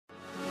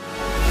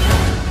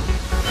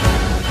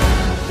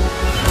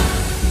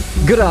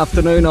Good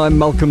afternoon, I'm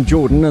Malcolm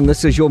Jordan and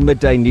this is your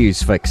Midday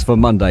News Fix for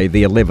Monday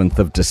the 11th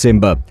of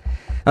December.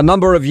 A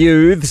number of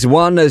youths,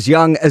 one as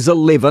young as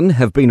 11,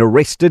 have been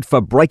arrested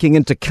for breaking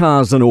into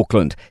cars in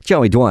Auckland.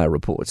 Joey Dwyer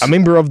reports. A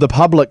member of the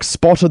public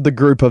spotted the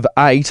group of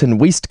 8 in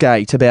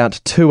Westgate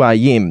about 2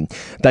 a.m.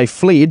 They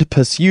fled,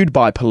 pursued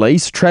by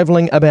police,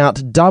 travelling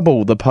about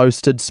double the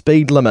posted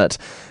speed limit.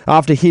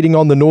 After heading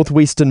on the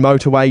northwestern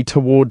motorway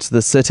towards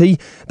the city,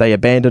 they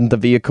abandoned the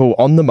vehicle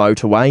on the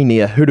motorway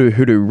near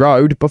Huruhuru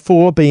Road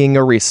before being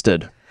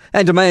arrested.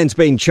 And a man's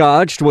been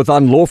charged with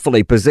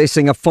unlawfully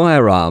possessing a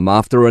firearm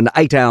after an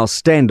 8-hour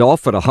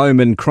standoff at a home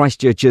in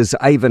Christchurch's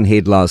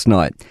Avonhead last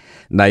night.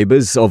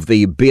 Neighbours of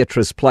the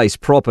Beatrice Place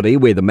property,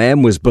 where the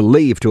man was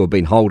believed to have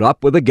been holed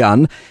up with a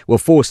gun, were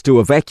forced to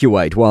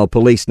evacuate while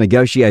police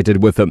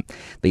negotiated with him.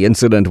 The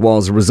incident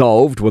was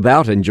resolved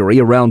without injury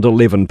around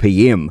 11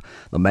 p.m.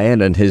 The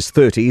man in his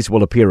 30s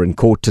will appear in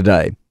court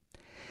today.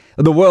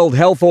 The World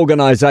Health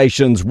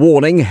Organization's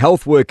warning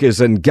health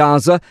workers in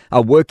Gaza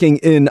are working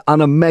in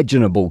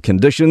unimaginable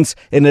conditions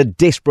in a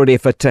desperate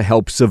effort to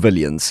help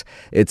civilians.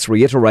 It's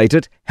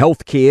reiterated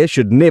healthcare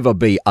should never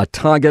be a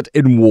target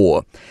in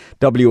war.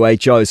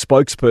 WHO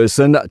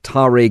spokesperson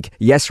Tarek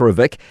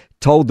Yasrovic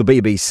told the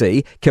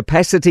BBC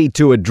capacity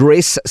to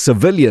address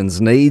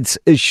civilians' needs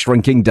is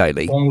shrinking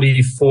daily.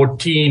 Only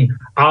 14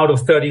 out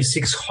of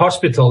 36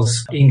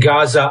 hospitals in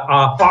Gaza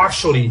are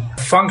partially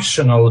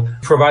functional,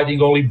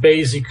 providing only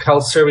basic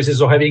health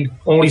services or having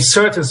only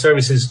certain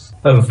services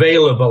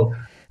available.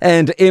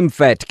 And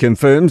MFAT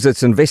confirms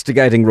it's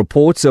investigating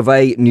reports of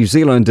a New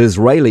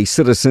Zealand-Israeli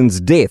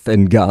citizen's death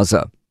in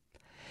Gaza.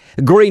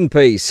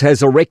 Greenpeace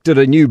has erected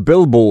a new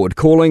billboard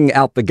calling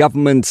out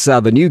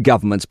the new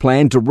government's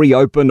plan to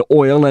reopen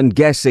oil and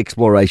gas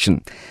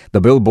exploration. The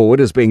billboard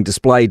is being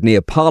displayed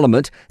near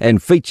Parliament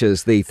and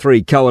features the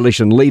three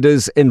coalition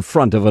leaders in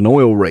front of an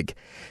oil rig.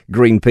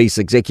 Greenpeace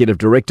Executive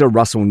Director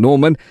Russell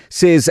Norman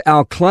says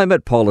our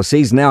climate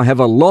policies now have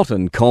a lot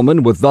in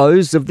common with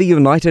those of the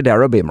United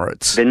Arab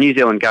Emirates. The New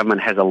Zealand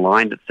government has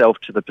aligned itself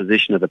to the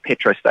position of the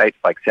petrostates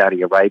like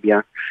Saudi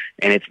Arabia,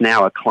 and it's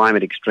now a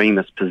climate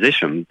extremist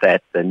position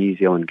that the New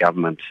Zealand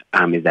government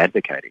is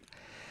advocating.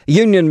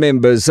 Union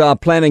members are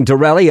planning to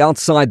rally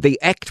outside the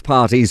ACT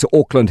Party's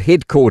Auckland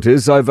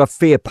headquarters over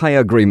fair pay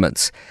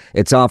agreements.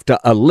 It's after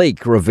a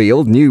leak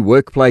revealed new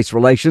Workplace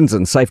Relations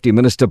and Safety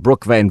Minister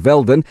Brooke Van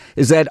Velden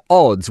is at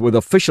odds with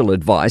official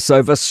advice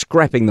over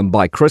scrapping them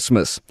by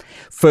Christmas.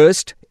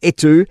 First,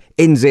 ETU,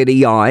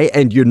 NZEI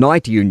and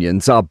Unite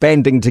unions are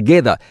banding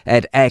together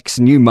at ACT's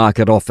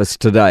Newmarket office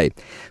today.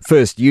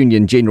 First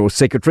Union General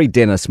Secretary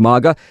Dennis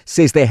Marga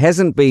says there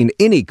hasn't been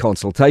any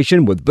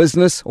consultation with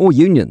business or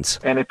unions.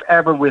 And if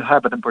ever we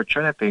have an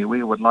opportunity,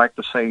 we would like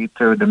to say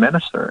to the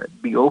Minister,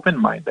 be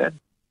open-minded.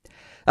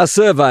 A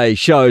survey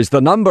shows the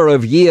number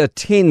of Year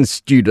 10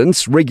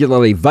 students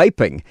regularly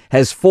vaping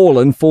has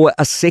fallen for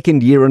a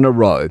second year in a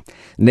row.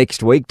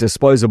 Next week,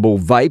 disposable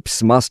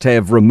vapes must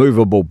have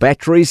removable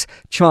batteries,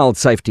 child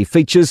safety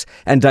features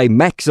and a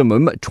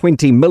maximum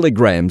 20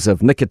 milligrams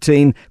of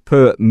nicotine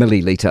per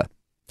millilitre.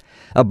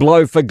 A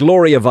blow for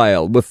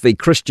Gloriavale, with the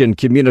Christian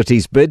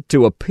community's bid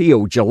to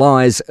appeal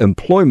July's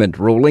employment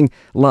ruling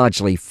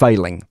largely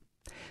failing.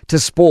 To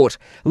sport,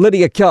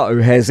 Lydia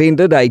Ko has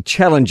ended a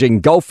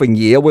challenging golfing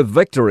year with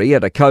victory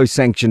at a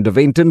co-sanctioned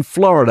event in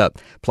Florida,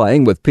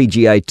 playing with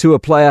PGA Tour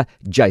player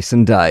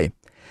Jason Day.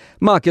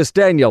 Marcus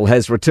Daniel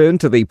has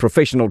returned to the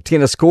professional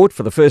tennis court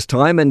for the first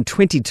time in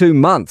 22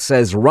 months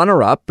as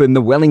runner-up in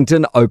the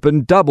Wellington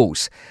Open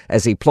doubles,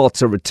 as he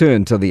plots a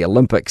return to the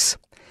Olympics.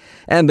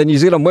 And the New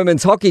Zealand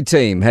women's hockey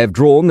team have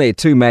drawn their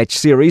two-match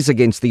series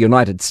against the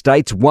United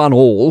States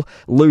 1-1,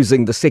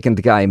 losing the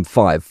second game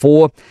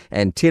 5-4,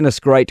 and tennis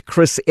great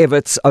Chris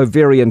Evans'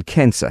 ovarian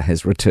cancer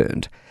has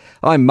returned.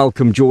 I'm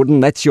Malcolm Jordan,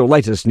 that's your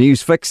latest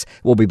news fix.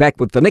 We'll be back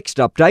with the next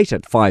update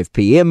at 5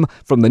 p.m.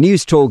 from the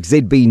News Talk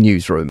ZB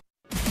newsroom.